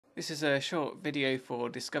This is a short video for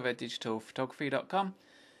discoverdigitalphotography.com.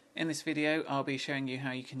 In this video I'll be showing you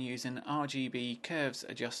how you can use an RGB Curves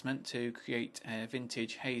adjustment to create a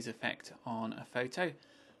vintage haze effect on a photo.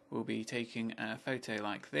 We'll be taking a photo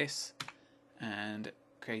like this and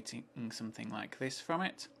creating something like this from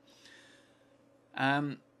it.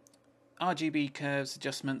 RGB Curves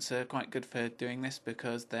adjustments are quite good for doing this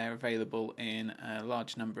because they're available in a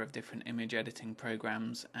large number of different image editing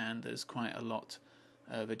programs, and there's quite a lot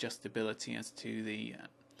of adjustability as to the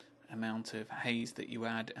amount of haze that you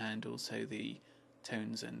add and also the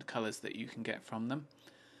tones and colours that you can get from them.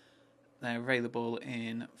 They're available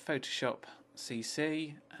in Photoshop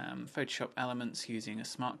CC, Photoshop Elements using a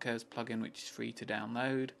SmartCurves plugin which is free to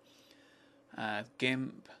download,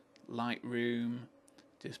 GIMP, Lightroom.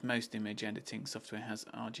 Just most image editing software has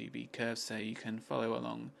RGB curves, so you can follow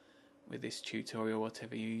along with this tutorial,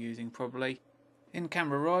 whatever you're using probably. In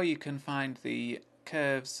Camera RAW you can find the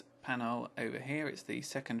Curves panel over here. It's the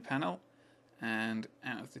second panel, and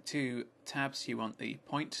out of the two tabs you want the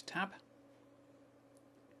Point tab.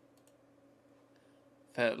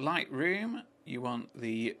 For Lightroom you want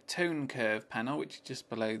the Tone Curve panel, which is just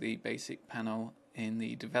below the basic panel in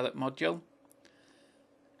the Develop module.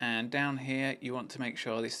 And down here you want to make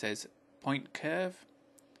sure this says Point Curve,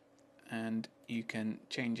 and you can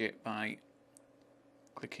change it by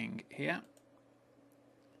clicking here.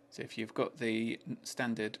 So if you've got the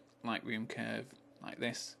standard Lightroom curve like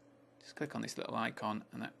this, just click on this little icon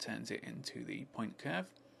and that turns it into the Point Curve.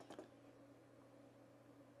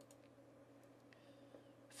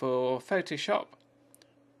 For Photoshop,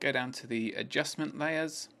 go down to the adjustment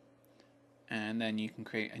layers and then you can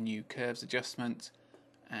create a new curves adjustment.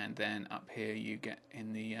 And then up here you get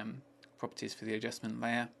in the properties for the adjustment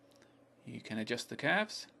layer, you can adjust the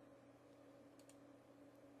curves.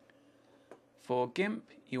 For GIMP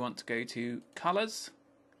you want to go to Colors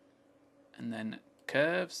and then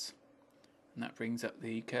Curves, and that brings up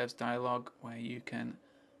the Curves dialog where you can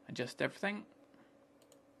adjust everything.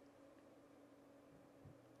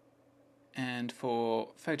 And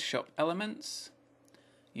for Photoshop Elements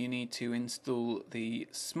you need to install the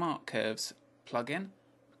SmartCurves plugin,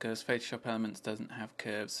 because Photoshop Elements doesn't have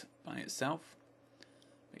curves by itself.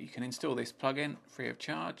 But you can install this plugin free of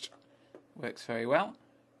charge. Works very well.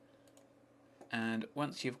 And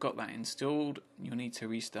once you've got that installed, you'll need to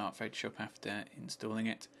restart Photoshop after installing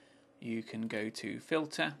it. You can go to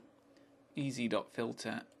Filter,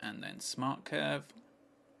 Easy.Filter, and then SmartCurve.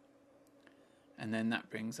 And then that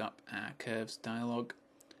brings up our Curves dialog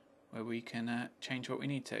where we can change what we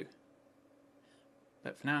need to.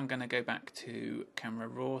 But for now I'm going to go back to Camera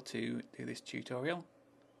RAW to do this tutorial.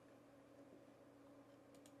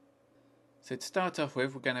 So to start off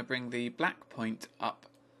with, we're going to bring the black point up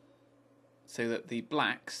so that the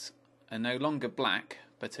blacks are no longer black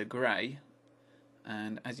but are grey,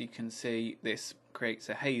 and as you can see this creates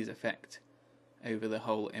a haze effect over the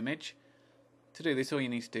whole image. To do this all you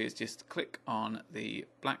need to do is just click on the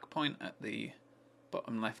black point at the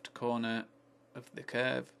bottom left corner of the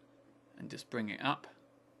curve and just bring it up,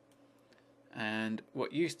 and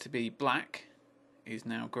what used to be black is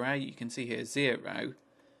now grey. You can see here 0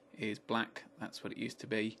 is black, that's what it used to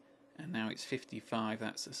be, and now it's 55,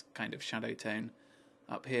 that's a kind of shadow tone.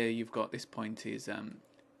 Up here you've got this point is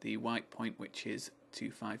the white point, which is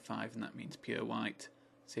 255, and that means pure white.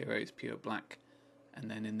 0 is pure black,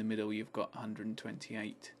 and then in the middle you've got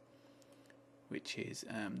 128, which is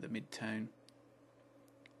the mid-tone.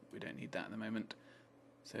 We don't need that at the moment.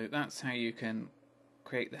 So that's how you can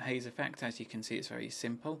create the haze effect. As you can see, it's very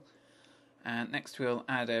simple. And next we'll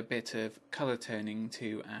add a bit of colour toning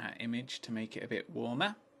to our image to make it a bit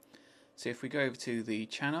warmer. So if we go over to the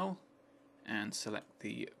channel and select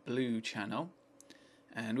the blue channel,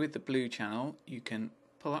 and with the blue channel you can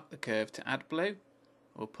pull up the curve to add blue,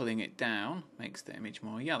 or pulling it down makes the image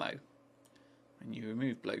more yellow when you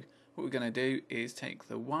remove blue. What we're going to do is take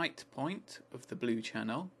the white point of the blue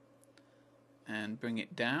channel and bring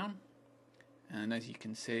it down, and as you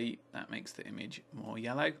can see that makes the image more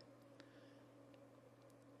yellow.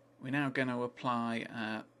 We're now going to apply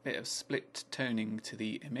a bit of split toning to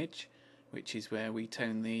the image, which is where we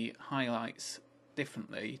tone the highlights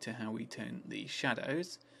differently to how we tone the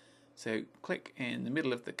shadows. So click in the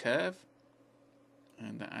middle of the curve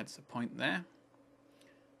and that adds a point there,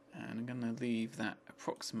 and I'm going to leave that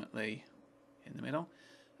approximately in the middle,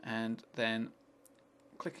 and then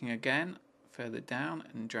clicking again further down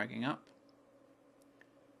and dragging up,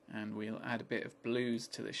 and we'll add a bit of blues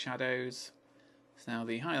to the shadows. So now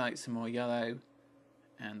the highlights are more yellow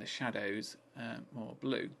and the shadows are more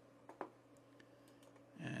blue.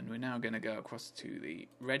 And we're now going to go across to the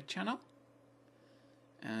red channel,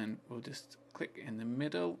 and we'll just click in the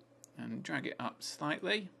middle and drag it up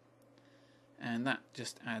slightly, and that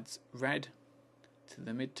just adds red to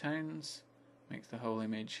the midtones, makes the whole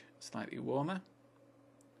image slightly warmer.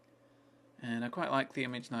 And I quite like the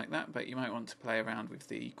image like that, but you might want to play around with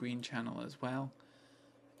the green channel as well.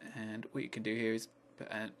 And what you can do here is put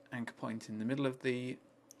an anchor point in the middle of the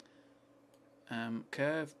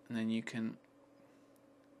curve, and then you can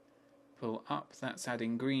pull up. That's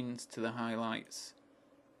adding greens to the highlights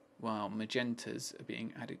while magentas are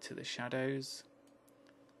being added to the shadows.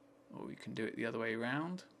 Or we can do it the other way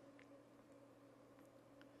around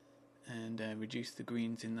and reduce the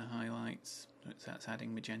greens in the highlights. So that's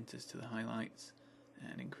adding magentas to the highlights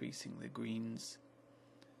and increasing the greens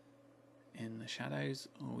in the shadows.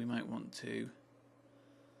 Or we might want to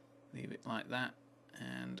leave it like that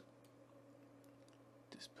and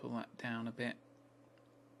just pull that down a bit.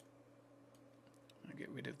 I'll get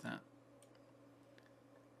rid of that.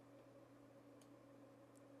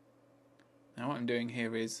 Now what I'm doing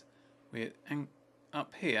here is, we're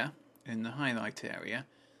up here in the highlight area,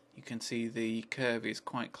 you can see the curve is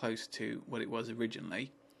quite close to what it was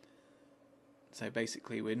originally. So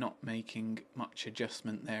basically we're not making much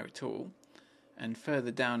adjustment there at all. And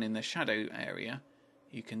further down in the shadow area,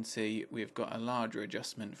 you can see we've got a larger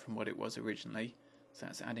adjustment from what it was originally. So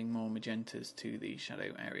that's adding more magentas to the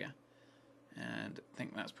shadow area. And I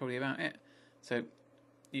think that's probably about it. So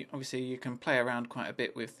obviously you can play around quite a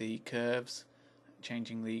bit with the curves,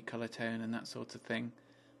 changing the colour tone and that sort of thing,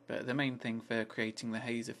 but the main thing for creating the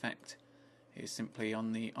haze effect is simply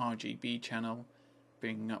on the RGB channel,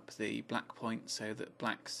 bringing up the black point so that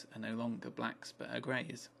blacks are no longer blacks but are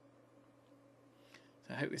greys.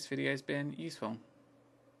 So I hope this video has been useful.